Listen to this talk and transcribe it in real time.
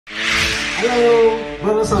Hello,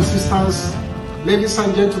 brothers and sisters, ladies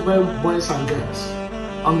and gentlemen, boys and girls.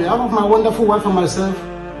 On behalf of my wonderful wife and myself,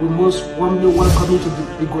 we most warmly welcome you to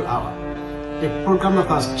the Eagle Hour, a program that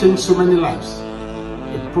has changed so many lives,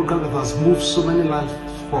 a program that has moved so many lives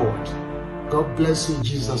forward. God bless you in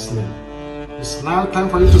Jesus' name. It's now time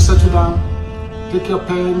for you to settle down, take your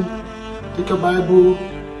pen, take your Bible,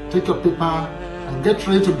 take your paper, and get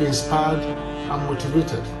ready to be inspired and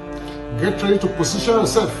motivated. Get ready to position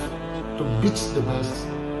yourself to beat the best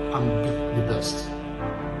and beat the best.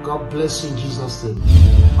 God bless you in Jesus' name.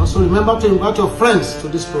 Also remember to invite your friends to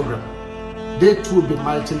this program. They too will be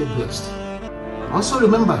mightily blessed. Also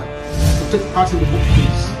remember to take part in the book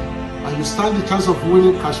quiz, and you stand the chance of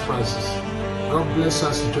winning cash prizes. God bless you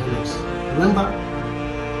as you join us. Remember,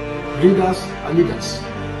 readers are leaders.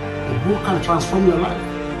 A book can transform your life.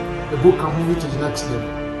 A book can move you to the next level.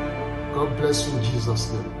 God bless you in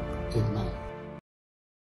Jesus' name. Amen.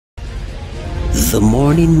 The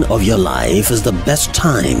morning of your life is the best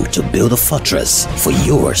time to build a fortress for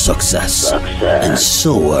your success. And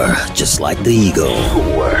soar just like the eagle.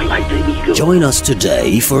 Join us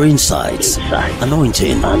today for insights,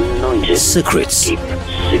 anointing, secrets,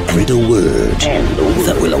 and the word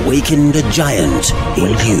that will awaken the giant in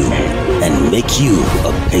you and make you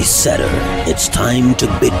a pace setter. It's time to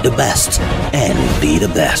beat the best and be the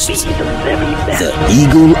best. The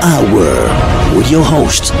Eagle Hour with your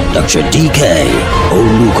host, Dr. DK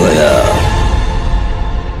OLUKOYA.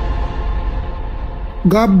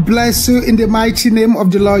 God bless you in the mighty name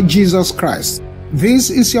of the Lord Jesus Christ. This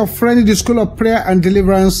is your friend in the School of Prayer and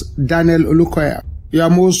Deliverance, Daniel OLUKOYA. You are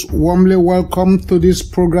most warmly welcome to this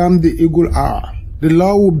program, the Eagle Hour. The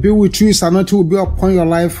Lord will be with you. His anointing will be upon your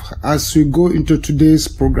life as we go into today's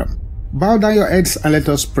program. Bow down your heads and let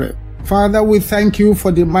us pray. Father, we thank you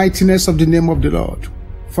for the mightiness of the name of the Lord.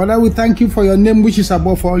 Father, we thank you for your name which is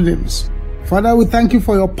above all names. Father, we thank you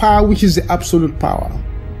for your power which is the absolute power.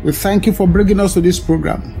 We thank you for bringing us to this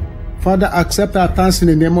program. Father, accept our thanks in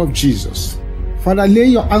the name of Jesus. Father, lay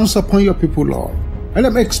your hands upon your people, Lord. Let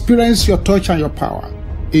them experience your touch and your power.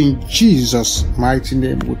 In Jesus' mighty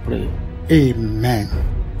name we pray. Amen.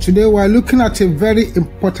 Today we are looking at a very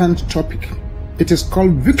important topic. It is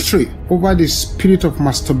called victory over the spirit of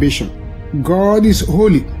masturbation. God is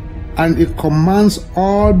holy, and it commands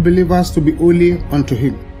all believers to be holy unto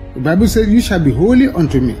him. The Bible says, "You shall be holy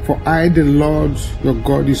unto me, for I, the Lord your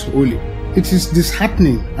God, is holy." It is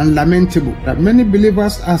disheartening and lamentable that many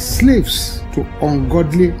believers are slaves to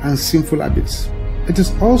ungodly and sinful habits. It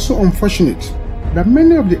is also unfortunate that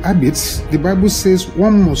many of the habits the Bible says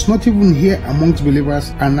one must not even hear amongst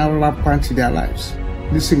believers are now rampant in their lives.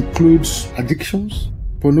 This includes addictions,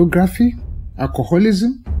 pornography,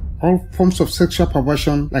 alcoholism, all forms of sexual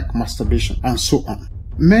perversion like masturbation, and so on.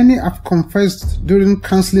 Many have confessed during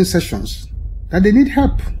counseling sessions that they need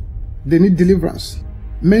help, they need deliverance.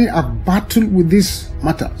 Many have battled with these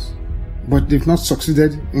matters, but they've not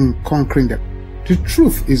succeeded in conquering them. The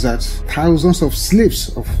truth is that thousands of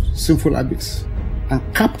slaves of sinful habits and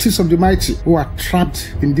captives of the mighty who are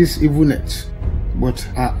trapped in this evil net, but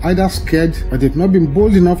are either scared or they've not been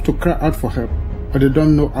bold enough to cry out for help, or they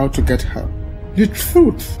don't know how to get help. The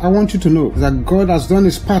truth I want you to know is that God has done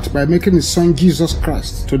his part by making his son Jesus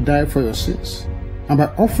Christ to die for your sins, and by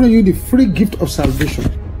offering you the free gift of salvation.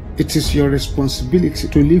 It is your responsibility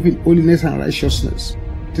to live in holiness and righteousness.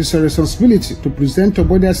 It is your responsibility to present your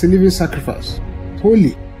body as a living sacrifice,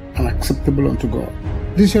 holy and acceptable unto God.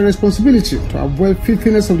 It is your responsibility to avoid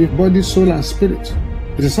filthiness of the body, soul, and spirit.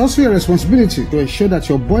 It is also your responsibility to ensure that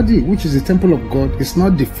your body, which is the temple of God, is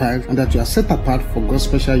not defiled and that you are set apart for God's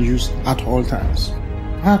special use at all times.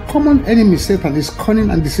 Our common enemy, Satan, is cunning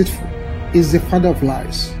and deceitful. He is the father of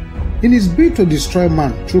lies. In his bid to destroy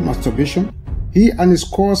man through masturbation, he and his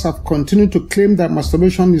cohorts have continued to claim that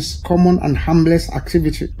masturbation is common and harmless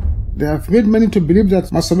activity. They have made many to believe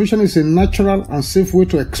that masturbation is a natural and safe way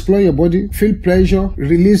to explore your body, feel pleasure,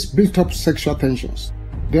 release built-up sexual tensions.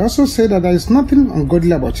 They also say that there is nothing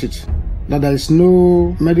ungodly about it, that there is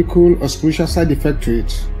no medical or spiritual side effect to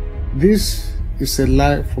it. This is a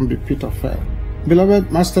lie from the pit of hell. Beloved,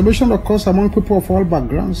 masturbation occurs among people of all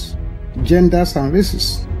backgrounds, genders, and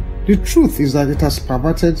races. The truth is that it has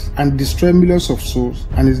perverted and destroyed millions of souls,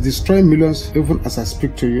 and is destroying millions even as I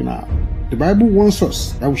speak to you now. The Bible warns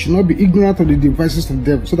us that we should not be ignorant of the devices of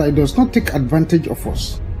the devil, so that he does not take advantage of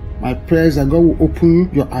us. My prayer is that God will open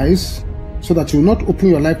your eyes, so that you will not open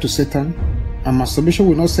your life to Satan, and masturbation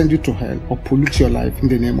will not send you to hell or pollute your life in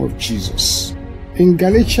the name of Jesus. In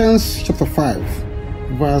Galatians chapter 5,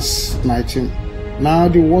 verse 19, "Now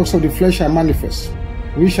the works of the flesh are manifest,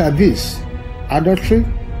 which are these: adultery,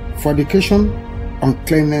 fornication,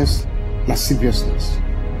 uncleanness, lasciviousness,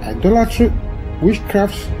 idolatry,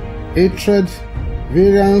 witchcraft, hatred,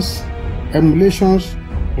 variance, emulations,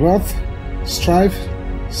 wrath, strife,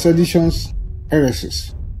 seditions,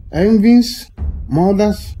 heresies, envies,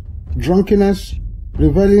 murders, drunkenness,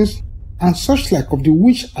 revelings, and such like, of the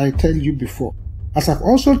which I tell you before, as I've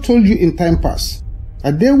also told you in time past,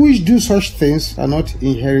 that they which do such things are not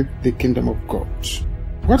inherit the kingdom of God.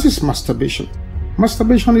 What is masturbation?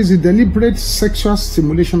 Masturbation is the deliberate sexual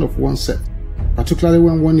stimulation of oneself, particularly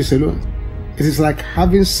when one is alone. It is like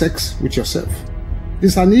having sex with yourself.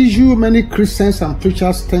 This is an issue many Christians and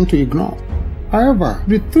preachers tend to ignore. However,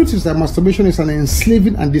 the truth is that masturbation is an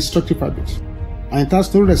enslaving and destructive habit, and it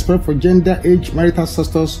has no respect for gender, age, marital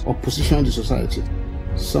status, or position in the society.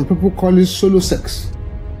 Some people call it solo sex.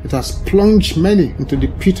 It has plunged many into the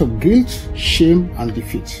pit of guilt, shame, and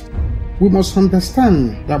defeat. We must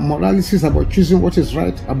understand that morality is about choosing what is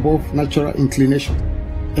right above natural inclination.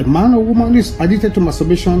 A man or woman who is addicted to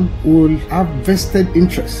masturbation will have vested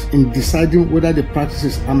interest in deciding whether the practice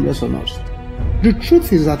is harmless or not. The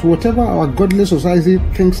truth is that whatever our godless society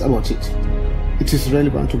thinks about it, it is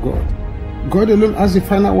relevant to God. God alone has the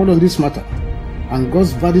final word on this matter, and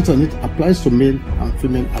God's verdict on it applies to male and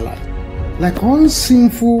female alike. Like all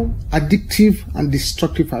sinful, addictive, and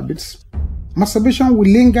destructive habits, masturbation will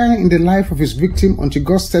linger in the life of his victim until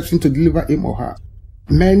God steps in to deliver him or her.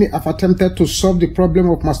 Many have attempted to solve the problem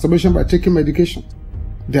of masturbation by taking medication.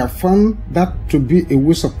 They have found that to be a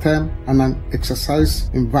waste of time and an exercise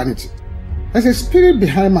in vanity. There's a spirit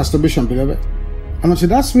behind masturbation, beloved. And until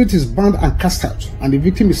that spirit is bound and cast out and the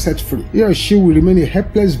victim is set free, he or she will remain a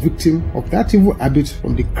helpless victim of that evil habit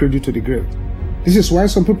from the cradle to the grave. This is why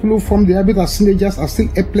some people who form the habit as teenagers are still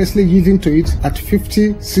helplessly yielding to it at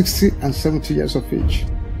 50, 60, and 70 years of age,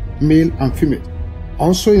 male and female.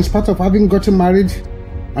 Also, in spite of having gotten married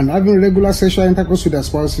and having regular sexual intercourse with their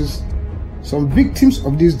spouses, some victims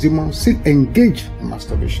of this demon still engage in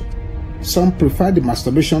masturbation. Some prefer the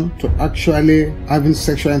masturbation to actually having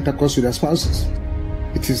sexual intercourse with their spouses.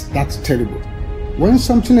 It is that terrible. When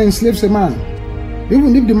something enslaves a man,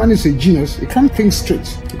 even if the man is a genius, he can't think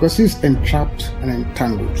straight because he is entrapped and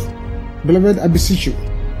entangled. Beloved, I beseech you,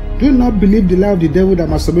 do not believe the lie of the devil that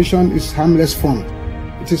masturbation is harmless fun.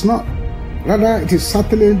 It is not. Rather, it is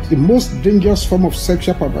certainly the most dangerous form of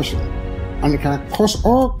sexual perversion, and it can cause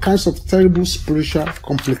all kinds of terrible spiritual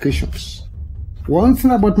complications. One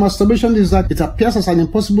thing about masturbation is that it appears as an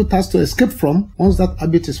impossible task to escape from once that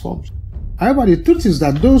habit is formed. However, the truth is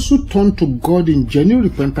that those who turn to God in genuine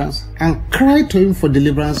repentance and cry to Him for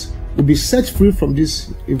deliverance will be set free from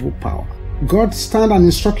this evil power. God's stand and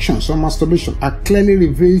instructions on masturbation are clearly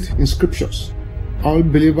revealed in scriptures. All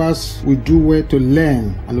believers will do well to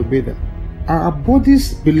learn and obey them. Our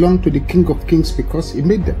bodies belong to the King of Kings because He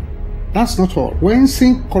made them. That's not all. When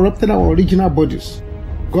sin corrupted our original bodies,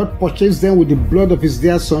 God purchased them with the blood of His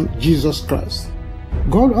dear Son, Jesus Christ.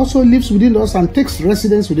 God also lives within us and takes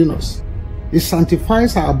residence within us. He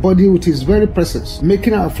sanctifies our body with His very presence,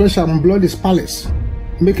 making our flesh and blood His palace,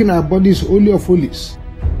 making our bodies holy of holies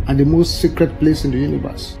and the most sacred place in the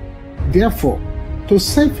universe. Therefore, to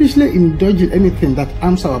selfishly indulge in anything that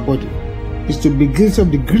harms our body is to be guilty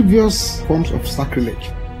of the grievous forms of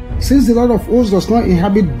sacrilege. Since the Lord of hosts does not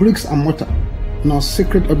inhabit bricks and mortar, nor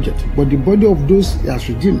sacred object, but the body of those He has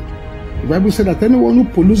redeemed, the Bible said that anyone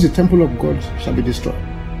who pollutes the temple of God shall be destroyed.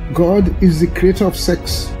 God is the creator of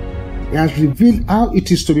sex. He has revealed how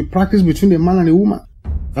it is to be practiced between a man and a woman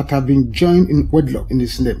that have been joined in wedlock in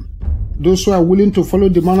His name. Those who are willing to follow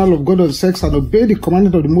the manual of God on sex and obey the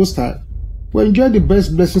commandment of the Most High will enjoy the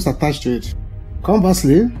best blessings attached to it.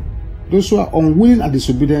 Conversely, those who are unwilling and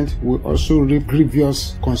disobedient will also reap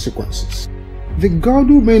grievous consequences. The God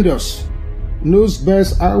who made us knows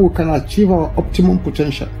best how we can achieve our optimum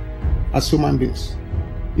potential as human beings.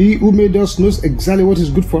 He who made us knows exactly what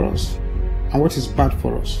is good for us and what is bad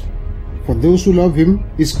for us. For those who love Him,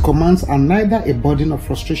 His commands are neither a burden of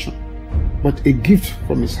frustration, but a gift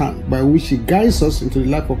from His hand by which He guides us into the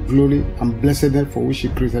life of glory and blessedness for which He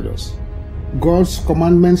created us. God's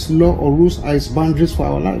commandments, law, or rules are His boundaries for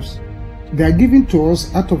our lives. They are given to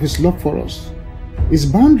us out of His love for us. His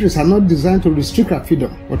boundaries are not designed to restrict our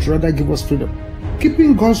freedom, but rather give us freedom.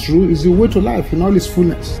 Keeping God's rule is the way to life in all its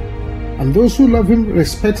fullness, and those who love Him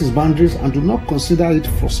respect His boundaries and do not consider it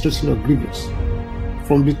frustrating or grievous.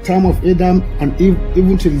 From the time of Adam and Eve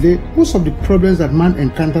even till today, most of the problems that man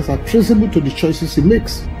encounters are traceable to the choices he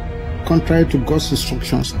makes, contrary to God's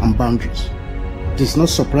instructions and boundaries. It is not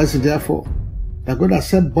surprising, therefore, that God has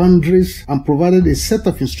set boundaries and provided a set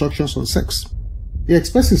of instructions on sex. He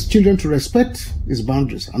expects His children to respect His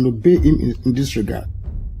boundaries and obey Him in this regard.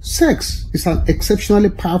 Sex is an exceptionally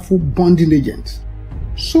powerful bonding agent,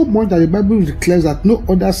 so much that the Bible declares that no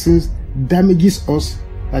other sin damages us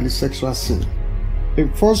than the sexual sin. In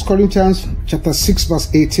 1 Corinthians chapter 6 verse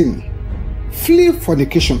 18, flee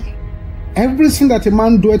fornication. Everything that a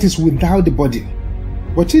man doeth is without the body,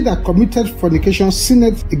 but he that committed fornication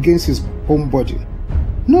sinneth against his own body.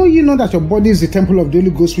 Know ye not that your body is the temple of the Holy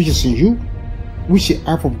Ghost which is in you, which ye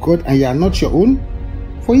have of God, and ye are not your own?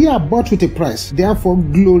 For ye are bought with a price. Therefore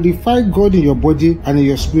glorify God in your body and in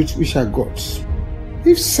your spirit, which are God's.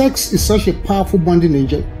 If sex is such a powerful bonding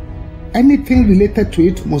agent, anything related to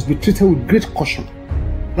it must be treated with great caution,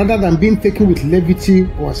 rather than being taken with levity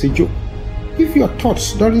or as a joke. If your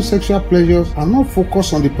thoughts during sexual pleasures are not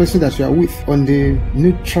focused on the person that you are with, on the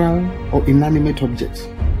neutral or inanimate object,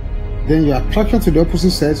 then your attraction to the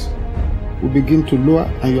opposite sex will begin to lower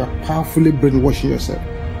and you are powerfully brainwashing yourself.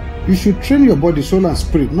 You should train your body, soul and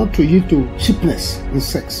spirit not to yield to cheapness in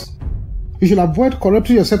sex. You should avoid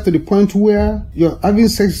corrupting yourself to the point where your having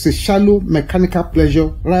sex is a shallow mechanical pleasure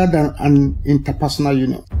rather than an interpersonal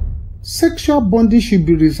union. Sexual bonding should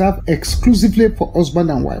be reserved exclusively for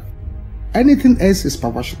husband and wife. Anything else is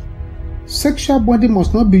perversion. Sexual bonding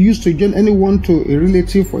must not be used to join anyone to a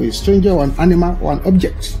relative or a stranger or an animal or an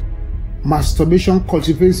object. Masturbation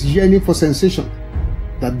cultivates yearning for sensation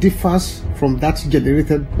that differs from that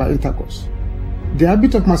generated by intercourse. The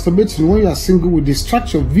habit of masturbating when you are single will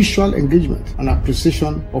distract your visual engagement and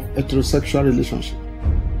appreciation of heterosexual relationship.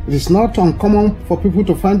 It is not uncommon for people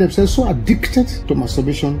to find themselves so addicted to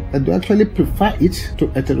masturbation that they actually prefer it to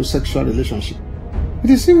heterosexual relationship.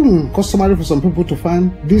 It is even customary for some people to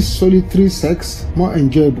find this solitary sex more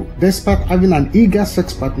enjoyable, despite having an eager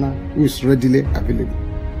sex partner who is readily available.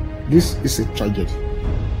 This is a tragedy.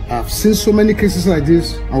 I have seen so many cases like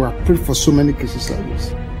this, and we have prayed for so many cases like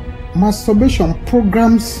this. Masturbation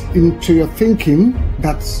programs into your thinking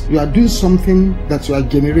that you are doing something that you are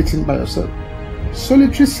generating by yourself.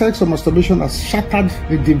 Solitary sex or masturbation has shattered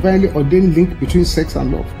the divinely ordained link between sex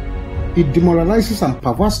and love. It demoralizes and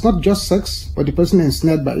perverts not just sex, but the person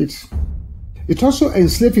ensnared by it. It also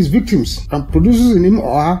enslaves its victims and produces in him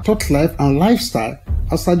or her thought life and lifestyle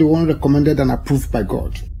outside the one recommended and approved by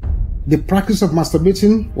God. The practice of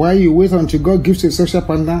masturbating while you wait until God gives you a sexual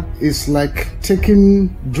partner is like taking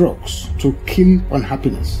drugs to kill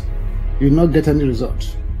unhappiness. You will not get any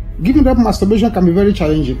result. Giving up masturbation can be very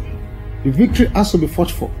challenging. The victory has to be fought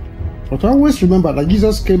for. But always remember that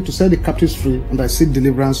Jesus came to set the captives free and I seek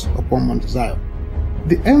deliverance upon Mount Zion.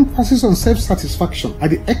 The emphasis on self-satisfaction at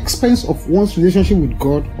the expense of one's relationship with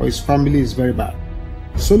God or his family is very bad.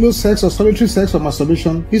 Solo sex or solitary sex or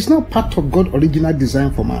masturbation is not part of God's original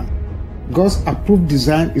design for man. God's approved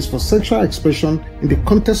design is for sexual expression in the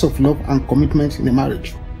context of love and commitment in a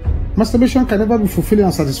marriage. Masturbation can never be fulfilling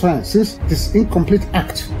and satisfying since it is an incomplete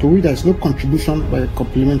act to which there is no contribution by a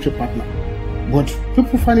complementary partner. But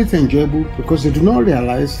people find it enjoyable because they do not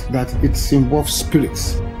realize that it involves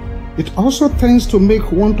spirits. It also tends to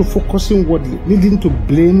make one to focus inwardly, leading to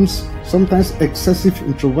blames, sometimes excessive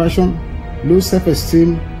introversion, low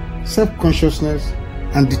self-esteem, self-consciousness,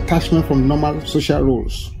 and detachment from normal social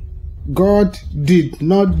roles. God did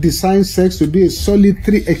not design sex to be a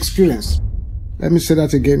solitary experience. Let me say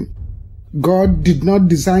that again. God did not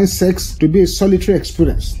design sex to be a solitary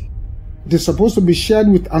experience. It is supposed to be shared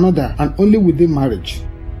with another and only within marriage.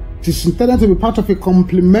 It is intended to be part of a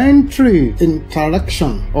complementary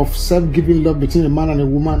interaction of self-giving love between a man and a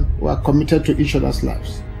woman who are committed to each other's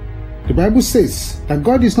lives. The Bible says that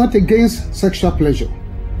God is not against sexual pleasure,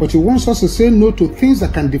 but He wants us to say no to things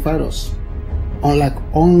that can defile us.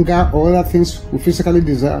 Unlike hunger or other things we physically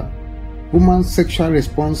desire, woman's sexual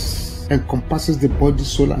response encompasses the body,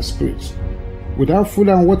 soul, and spirit. Without food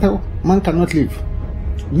and water, man cannot live.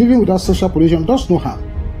 Living without social pollution does no harm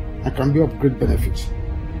and can be of great benefit.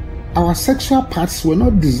 Our sexual parts were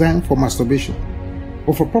not designed for masturbation,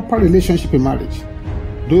 but for proper relationship in marriage.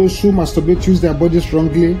 Those who masturbate use their bodies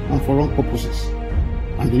wrongly and for wrong purposes,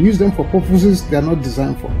 and they use them for purposes they are not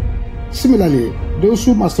designed for. Similarly, those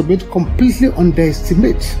who masturbate completely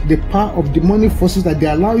underestimate the power of demonic forces that they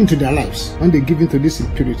allow into their lives when they give into this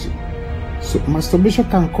impurity. So masturbation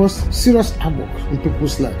can cause serious havoc in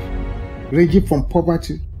people's life, ranging from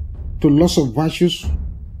poverty to loss of virtues,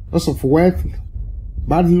 loss of wealth,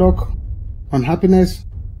 bad luck, unhappiness,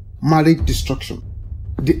 marriage destruction.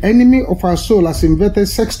 The enemy of our soul has invented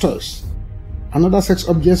sex toys and other sex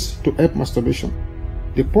objects to help masturbation.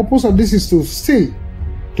 The purpose of this is to steal,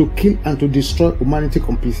 to kill, and to destroy humanity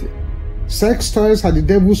completely. Sex toys are the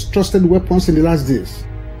devil's trusted weapons in the last days,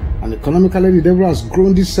 and economically the devil has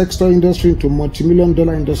grown this sex toy industry into a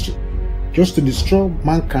multi-million-dollar industry just to destroy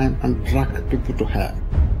mankind and drag people to hell.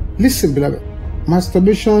 Listen, beloved,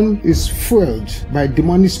 masturbation is fueled by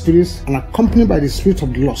demonic spirits and accompanied by the spirit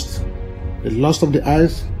of lust. The lust of the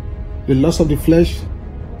eyes, the lust of the flesh,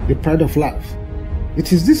 the pride of life.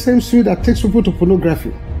 It is this same spirit that takes people to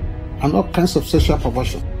pornography and all kinds of sexual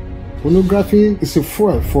perversion. Pornography is a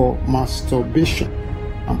fuel for masturbation.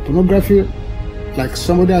 And pornography, like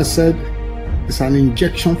somebody has said, is an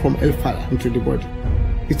injection from hellfire into the body.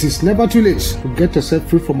 It is never too late to get yourself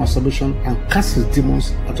free from masturbation and cast its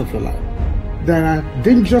demons out of your life. There are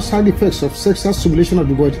dangerous side effects of sexual stimulation of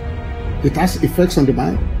the body. It has effects on the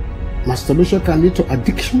mind. Masturbation can lead to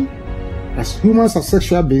addiction. As humans are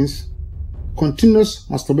sexual beings, continuous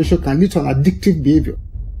masturbation can lead to an addictive behavior,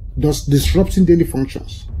 thus disrupting daily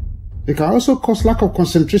functions. It can also cause lack of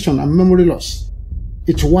concentration and memory loss.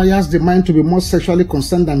 It wires the mind to be more sexually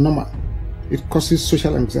concerned than normal. It causes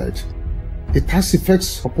social anxiety. It has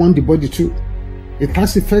effects upon the body too. It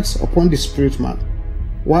has effects upon the spirit man.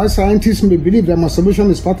 While scientists may believe that masturbation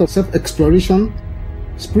is part of self-exploration,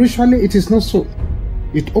 spiritually it is not so.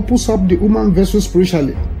 It opens up the human vessel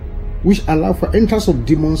spiritually, which allow for entrance of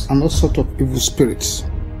demons and all sorts of evil spirits.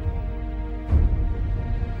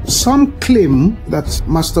 Some claim that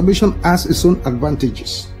masturbation has its own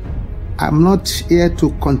advantages. I'm not here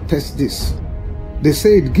to contest this. They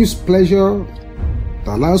say it gives pleasure, it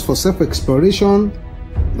allows for self-exploration,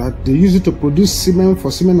 that they use it to produce semen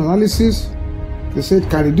for semen analysis. They say it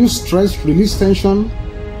can reduce stress, release tension,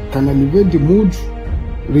 can elevate the mood,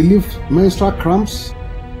 relieve menstrual cramps,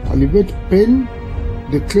 alleviate pain.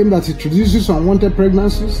 They claim that it reduces unwanted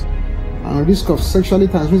pregnancies and risk of sexually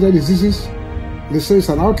transmitted diseases. They say it's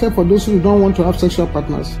an outlet for those who don't want to have sexual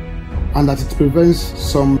partners and that it prevents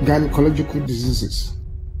some gynecological diseases.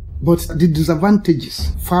 But the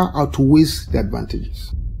disadvantages far outweighs the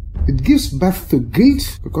advantages. It gives birth to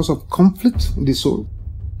guilt because of conflict in the soul.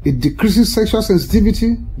 It decreases sexual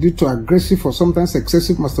sensitivity due to aggressive or sometimes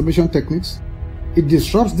excessive masturbation techniques. It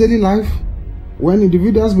disrupts daily life. When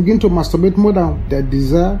individuals begin to masturbate more than their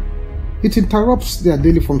desire, it interrupts their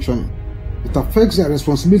daily functioning. It affects their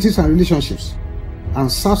responsibilities and relationships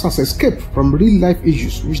and serves as escape from real-life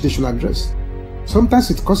issues which they should address. Sometimes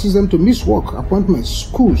it causes them to miss work, appointments,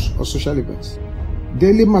 schools, or social events.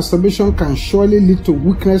 Daily masturbation can surely lead to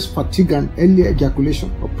weakness, fatigue, and early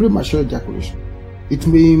ejaculation or premature ejaculation. It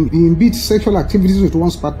may impede sexual activities with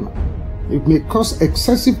one's partner. It may cause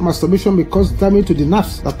excessive masturbation, may cause damage to the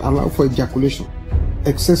nerves that allow for ejaculation.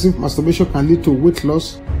 Excessive masturbation can lead to weight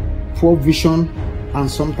loss, poor vision, and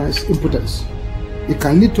sometimes impotence. It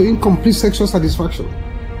can lead to incomplete sexual satisfaction.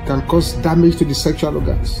 It can cause damage to the sexual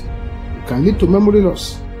organs. It can lead to memory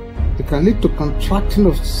loss. It can lead to contracting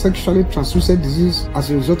of sexually transmitted disease as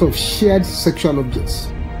a result of shared sexual objects.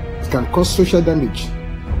 It can cause social damage.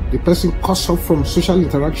 The person cuts off from social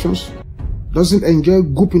interactions, doesn't enjoy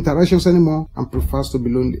group interactions anymore, and prefers to be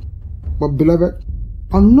lonely. But beloved,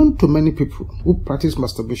 unknown to many people who practice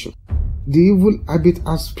masturbation, the evil habit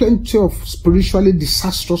has plenty of spiritually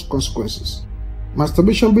disastrous consequences.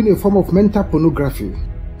 Masturbation, being a form of mental pornography,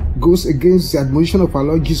 goes against the admonition of our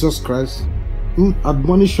Lord Jesus Christ, who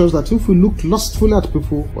admonishes us that if we look lustfully at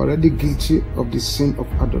people, we're already guilty of the sin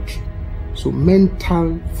of adultery. So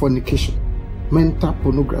mental fornication, mental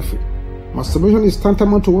pornography. Masturbation is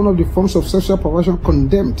tantamount to one of the forms of sexual perversion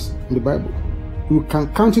condemned in the Bible. We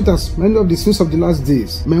can count it as many of the sins of the last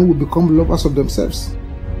days. Men will become lovers of themselves.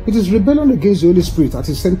 It is rebellion against the Holy Spirit that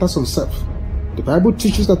it centers on self. The Bible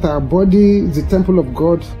teaches that our body is the temple of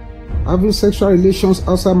God. Having sexual relations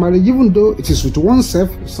outside marriage, even though it is with oneself,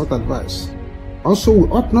 is not advised. Also, we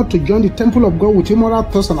ought not to join the temple of God with immoral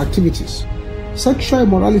thoughts and activities. Sexual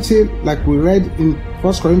immorality, like we read in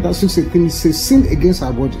 1 Corinthians 6:18, is a sin against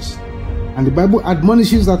our bodies. And the Bible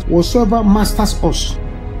admonishes that whatsoever masters us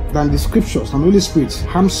than the scriptures and Holy Spirit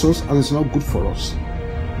harms us and is not good for us.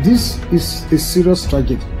 This is a serious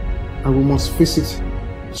tragedy, and we must face it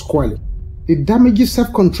squarely. It damages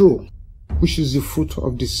self-control, which is the fruit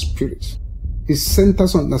of the Spirit. It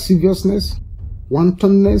centers on lasciviousness,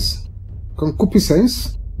 wantonness,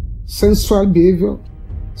 concupiscence, sensual behavior,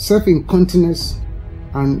 self-incontinence,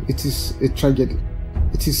 and it is a tragedy.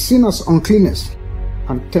 It is seen as uncleanness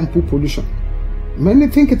and temple pollution. Many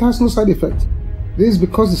think it has no side effect. This is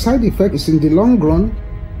because the side effect is in the long run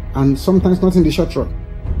and sometimes not in the short run.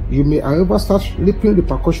 You may, however, start reaping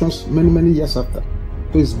repercussions many years after.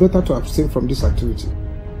 So it's better to abstain from this activity.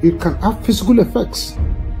 It can have physical effects.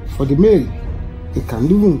 For the male, it can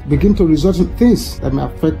even begin to result in things that may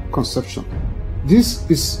affect conception. This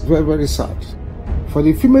is very sad. For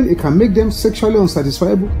the female, it can make them sexually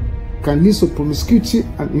unsatisfiable, it can lead to promiscuity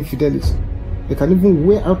and infidelity. They can even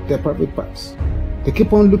wear out their private parts. They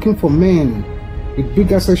keep on looking for men with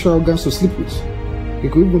bigger sexual organs to sleep with.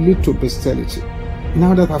 It could even lead to bestiality.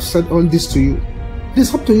 Now that I've said all this to you, it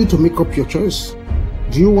is up to you to make up your choice.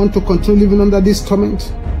 Do you want to continue living under this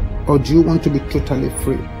torment, or do you want to be totally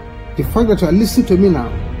free? The fact that you are listening to me now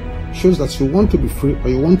shows that you want to be free, or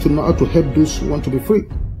you want to know how to help those who want to be free.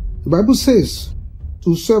 The Bible says,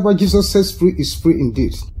 whosoever Jesus sets free is free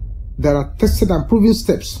indeed. There are tested and proven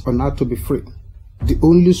steps on how to be free. The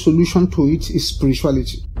only solution to it is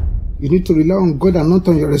spirituality. You need to rely on God and not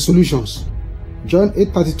on your resolutions. John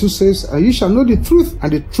 8:32 says, and you shall know the truth,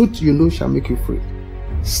 and the truth you know shall make you free.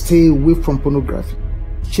 Stay away from pornography.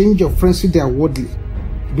 Change your friends if they are worldly.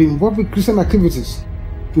 Be involved with Christian activities.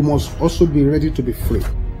 You must also be ready to be free.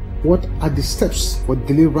 What are the steps for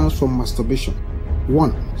deliverance from masturbation?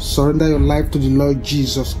 1. Surrender your life to the Lord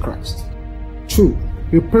Jesus Christ. 2.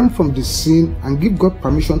 Repent from the sin and give God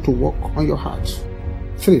permission to work on your heart.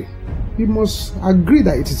 3. You must agree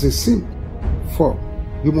that it is a sin.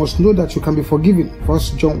 4. You must know that you can be forgiven. 1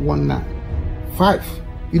 John 1:9. 5.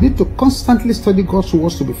 You need to constantly study God's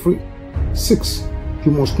words to be free. 6.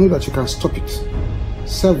 You must know that you can stop it.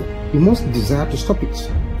 7. You must desire to stop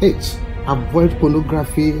it. 8. Avoid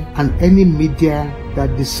pornography and any media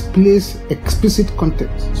that displays explicit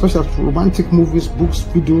content, such as romantic movies, books,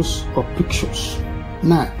 videos, or pictures.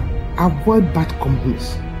 9. Avoid bad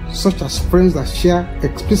companies, such as friends that share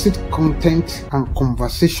explicit content and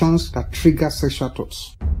conversations that trigger sexual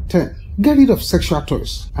thoughts. 10. Get rid of sexual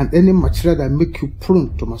toys and any material that make you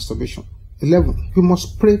prone to masturbation. 11. You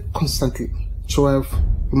must pray constantly. 12.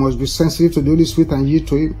 You must be sensitive to the Holy Spirit and yield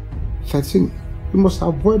to Him. 13. You must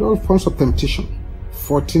avoid all forms of temptation.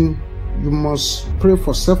 14. You must pray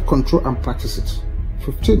for self-control and practice it.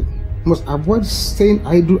 15. You must avoid staying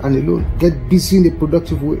idle and alone. Get busy in a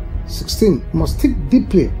productive way. 16. You must think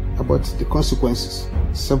deeply about the consequences.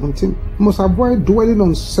 17. You must avoid dwelling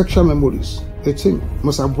on sexual memories. 18. You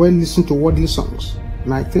must avoid listening to worldly songs.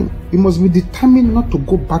 19. You must be determined not to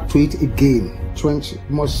go back to it again. 20.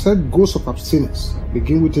 You must set goals of abstinence.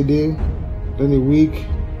 Begin with a day, then a week,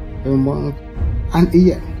 a month, and a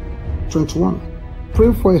year. 21.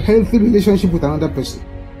 Pray for a healthy relationship with another person.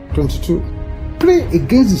 22. Pray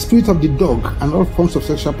against the spirit of the dog and all forms of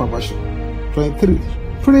sexual perversion. 23.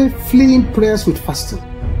 Pray fleeing prayers with fasting.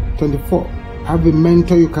 24. Have a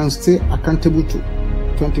mentor you can stay accountable to.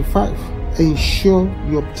 25. Ensure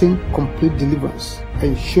you obtain complete deliverance.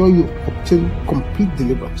 Ensure you obtain complete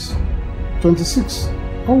deliverance. 26.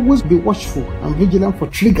 Always be watchful and vigilant for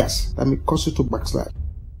triggers that may cause you to backslide.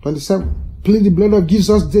 27. Plead the blood of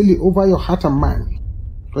Jesus daily over your heart and mind.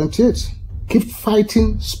 28. Keep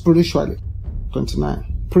fighting spiritually.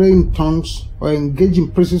 29. Pray in tongues or engage in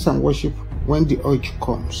praises and worship when the urge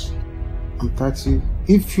comes. And 30.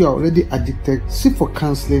 If you are already addicted, seek for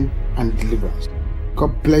counseling and deliverance.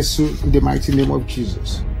 God bless you in the mighty name of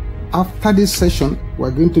Jesus. After this session, we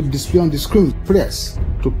are going to display on the screen prayers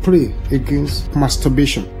to pray against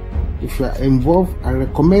masturbation. If you are involved, I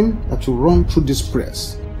recommend that you run through these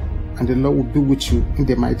prayers, and the Lord will be with you in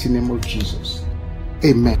the mighty name of Jesus.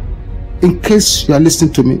 Amen. In case you are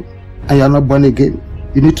listening to me and you are not born again,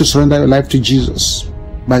 you need to surrender your life to Jesus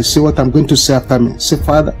by saying what I'm going to say after me. Say,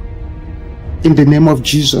 Father, in the name of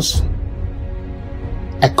Jesus,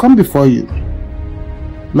 I come before you.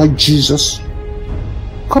 Lord Jesus,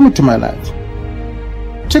 come into my life.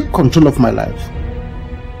 Take control of my life.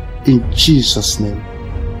 In Jesus' name,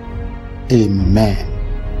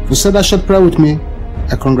 amen. If you said that short prayer with me,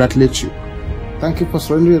 I congratulate you. Thank you for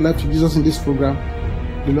surrendering your life to Jesus in this program.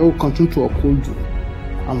 The Lord will continue to uphold you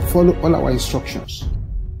and follow all our instructions.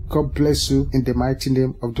 God bless you in the mighty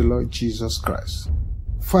name of the Lord Jesus Christ.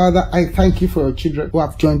 Father, I thank you for your children who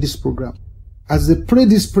have joined this program. As they pray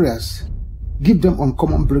these prayers, give them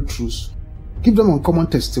uncommon breakthroughs. Give them uncommon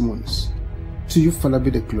testimonies. To you, Father,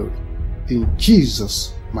 be the glory. In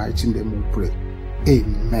Jesus' mighty name we pray.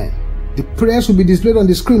 Amen. The prayers will be displayed on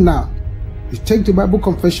the screen now. You take the Bible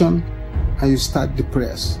confession and you start the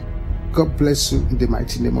prayers. God bless you in the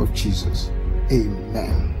mighty name of Jesus.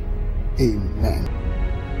 Amen. Amen.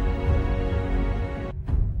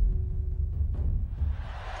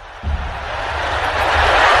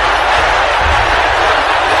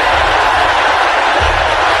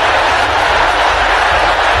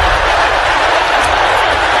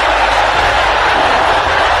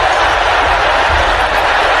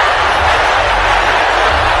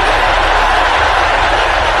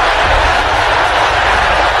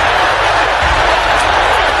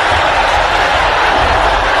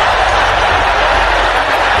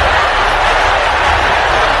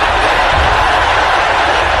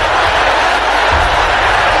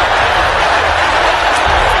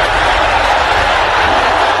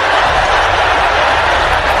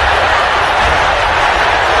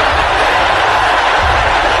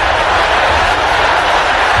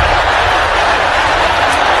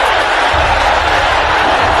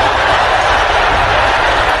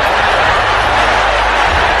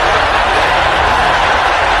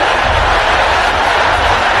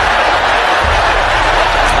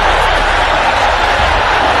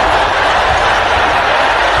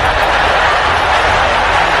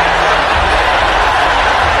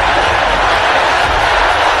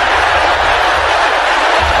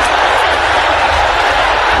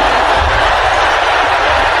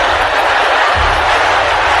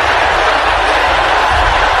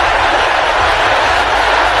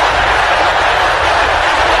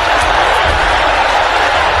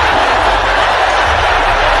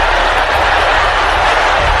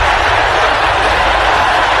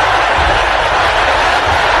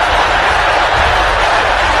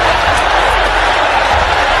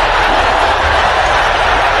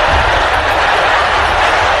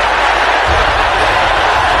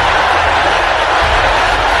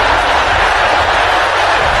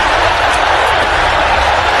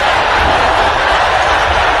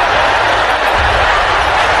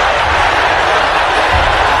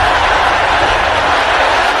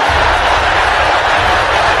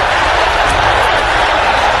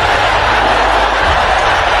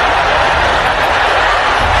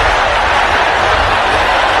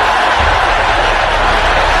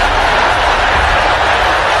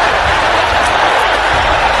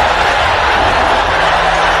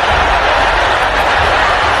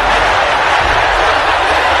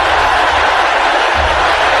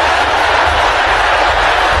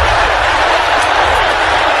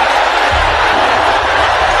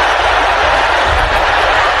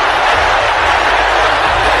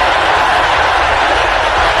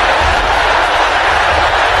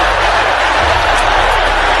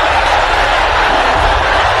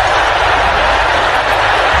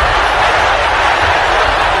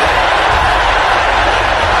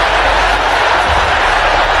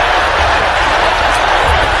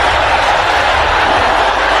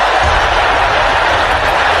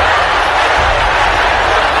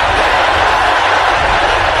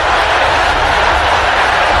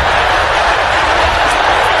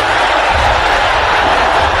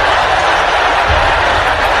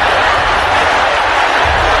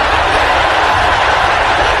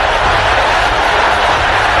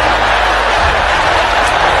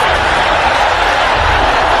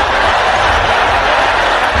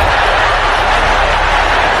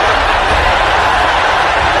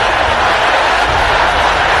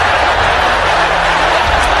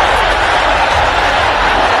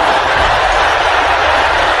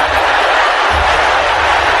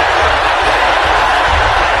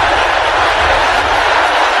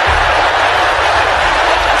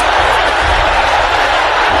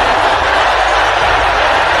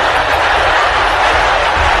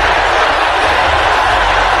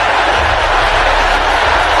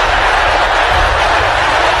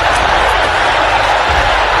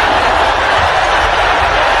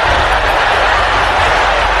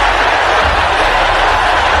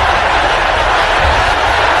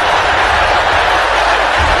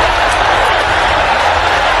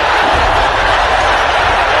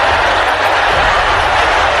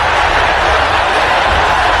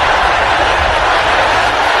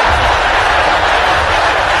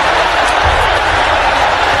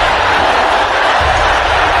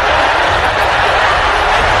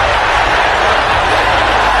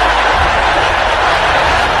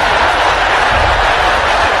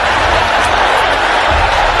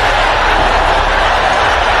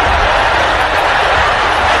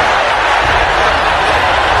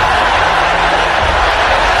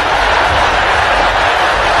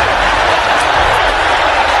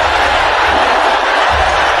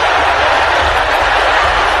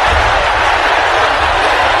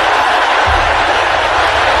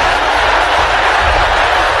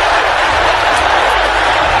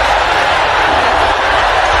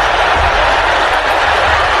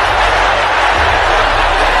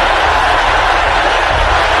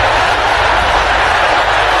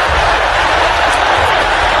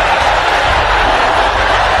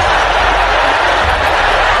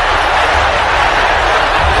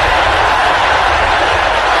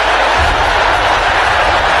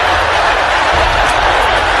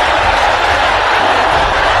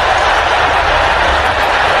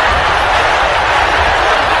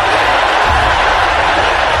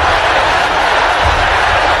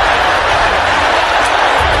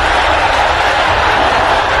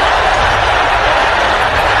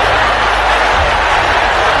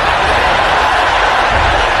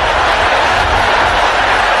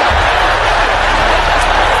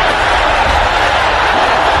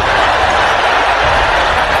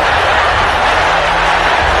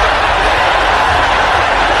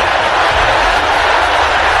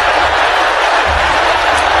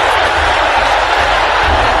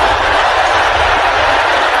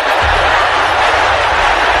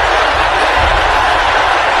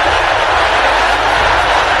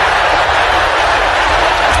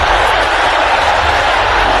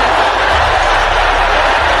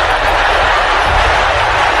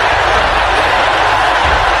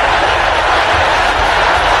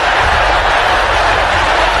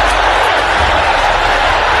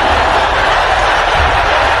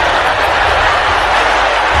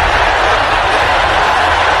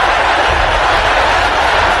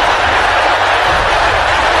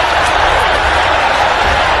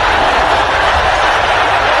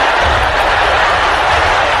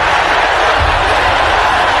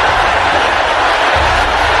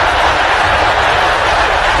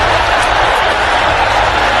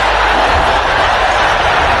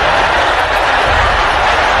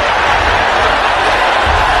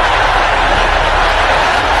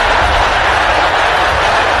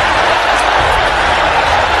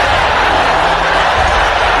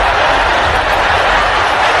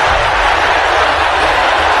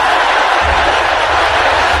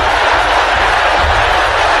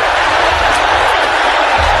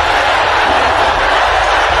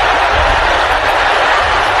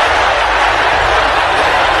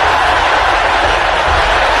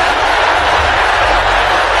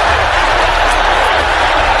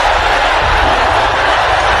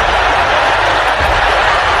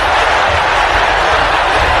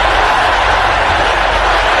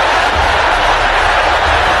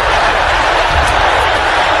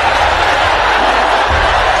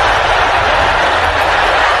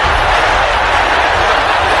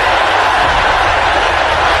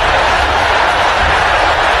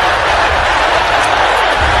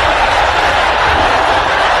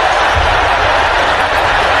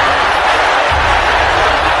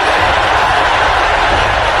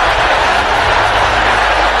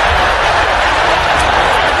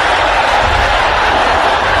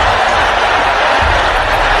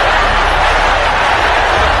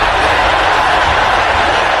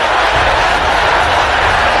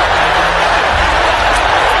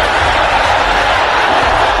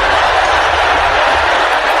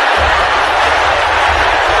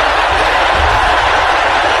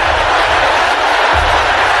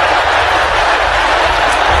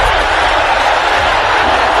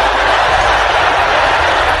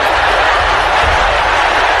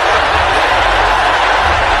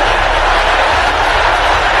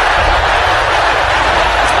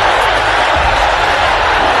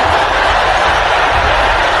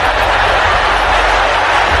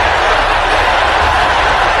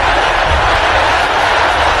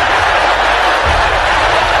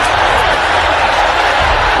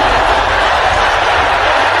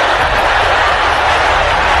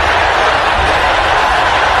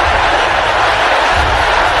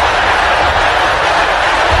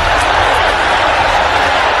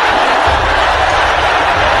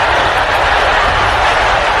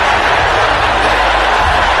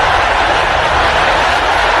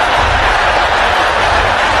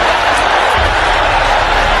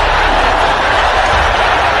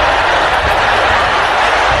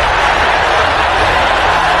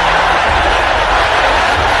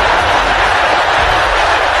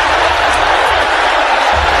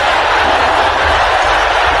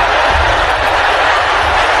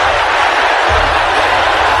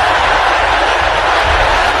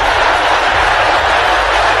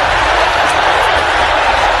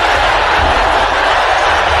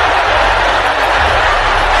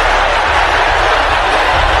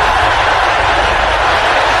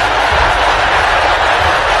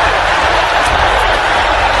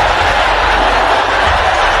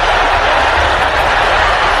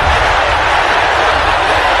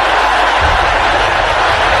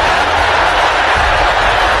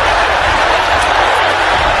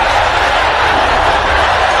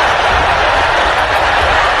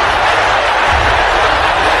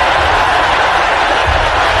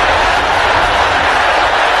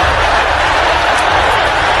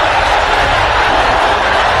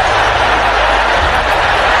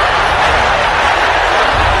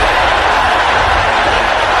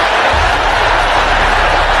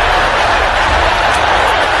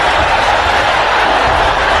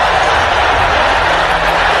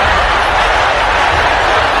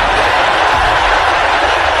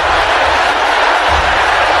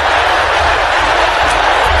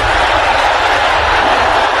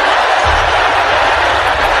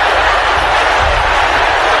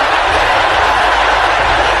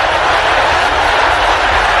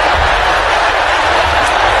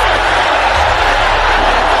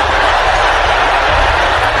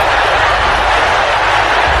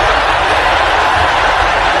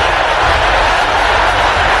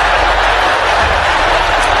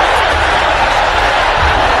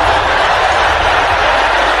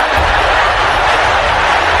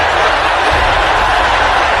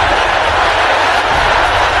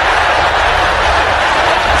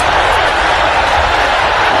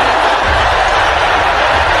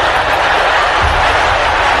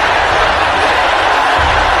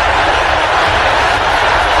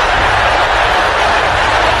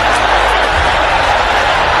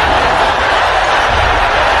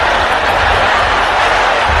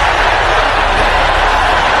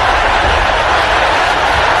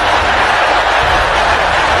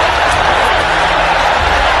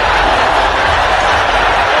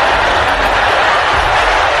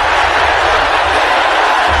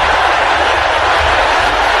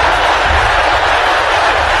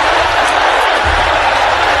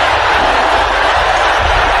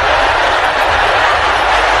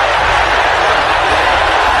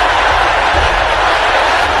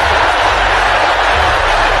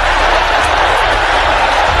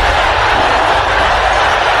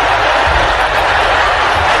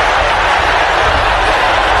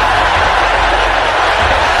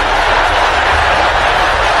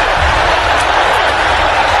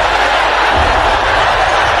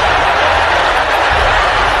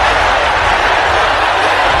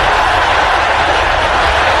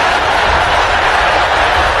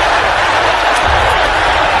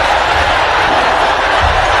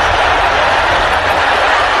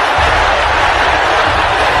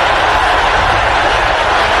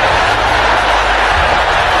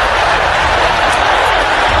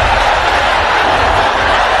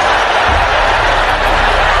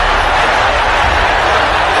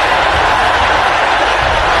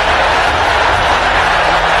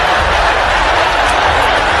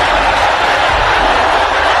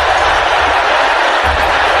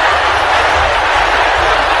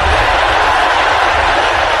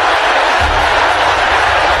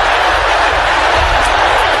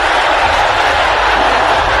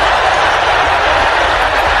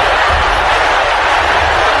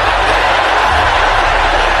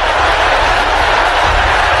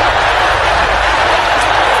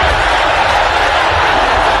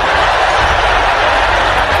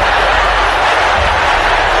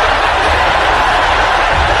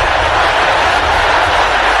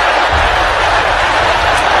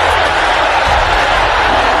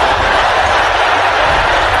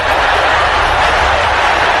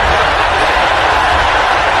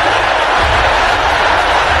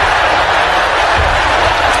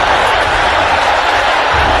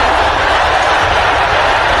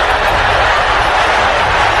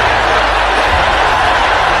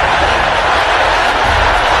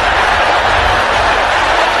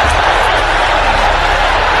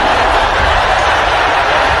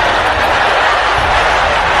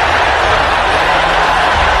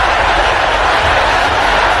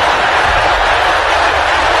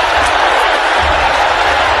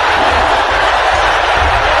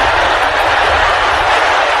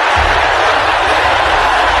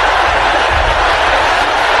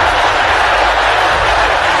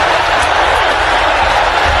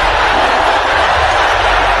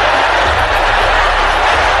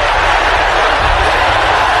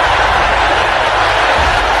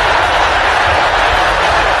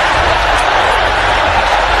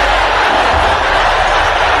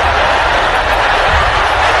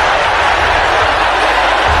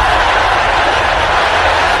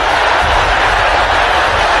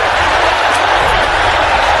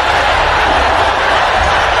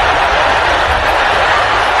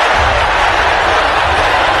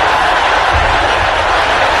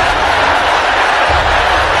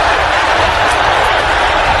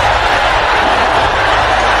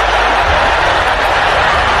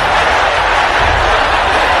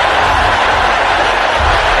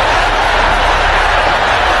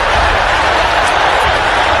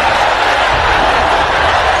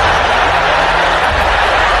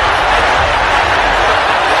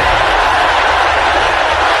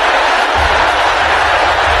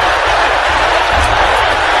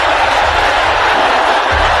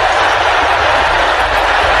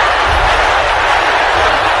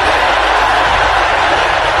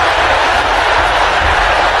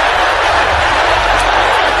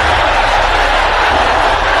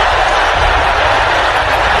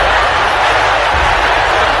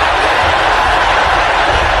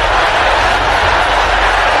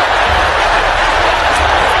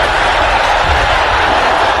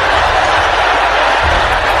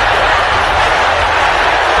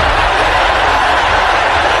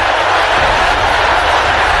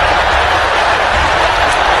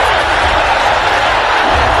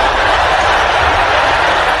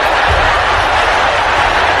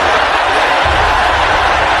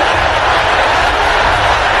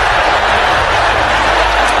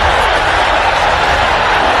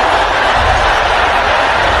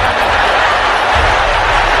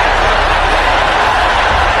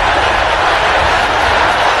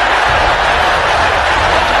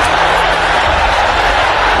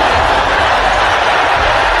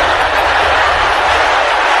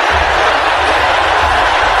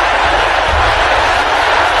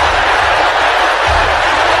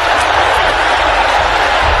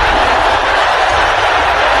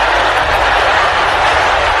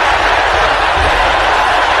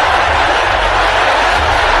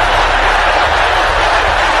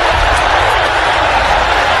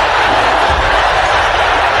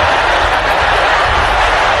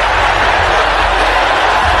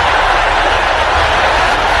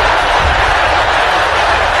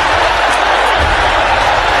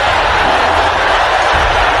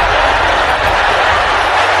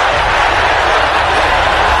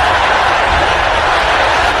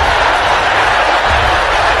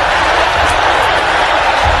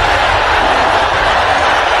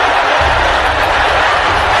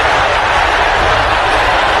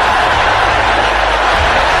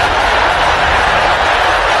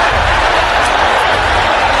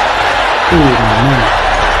 Amen.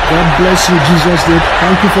 God bless you, Jesus.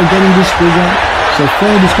 Thank you for getting this program. So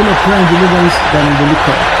for the School of Prayer and Deliverance, Daniel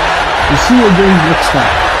OLUKOYA. We'll see you again next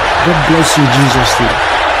time. God bless you, Jesus.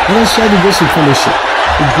 Let us share the grace and fellowship.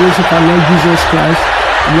 The grace of our Lord Jesus Christ,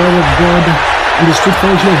 the love of God, and the sweet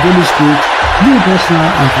fellowship of the Holy Spirit be with us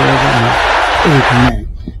now and forevermore. Amen.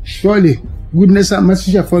 Surely, goodness and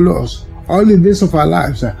mercy shall follow us all the days of our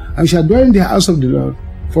lives, and we shall dwell in the house of the Lord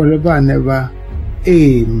forever and ever.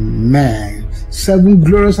 Amen. 7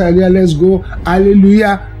 glorious hallelujah. Let's go.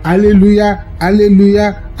 Hallelujah. Hallelujah.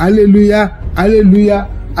 Hallelujah. Hallelujah. Hallelujah.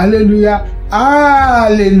 Hallelujah.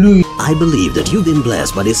 Hallelujah. I believe that you've been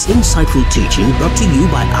blessed by this insightful teaching brought to you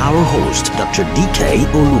by our host, Dr. D.K.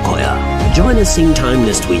 OLUKOYA. Join us same time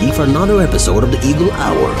next week for another episode of the Eagle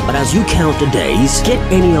Hour. But as you count the days, get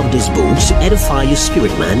any of these books to edify your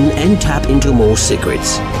spirit man and tap into more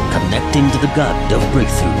secrets. Connecting to the God of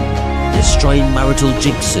breakthrough. Destroying marital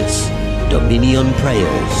jinxes. Dominion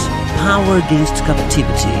prayers. Power against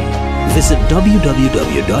captivity. Visit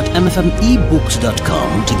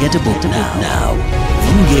www.mfmebooks.com to get a book now.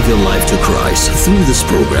 If you gave your life to Christ through this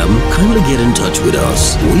program, kindly get in touch with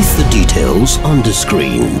us with the details on the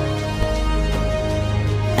screen.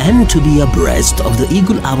 And to be abreast of the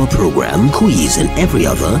Eagle Hour program, quiz and every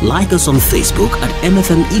other, like us on Facebook at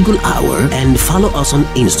MFM Eagle Hour and follow us on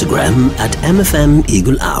Instagram at MFM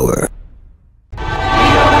Eagle Hour.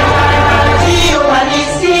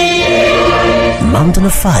 Mountain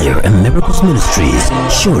of Fire and Miracles Ministries.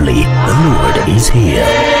 Surely the Lord is here.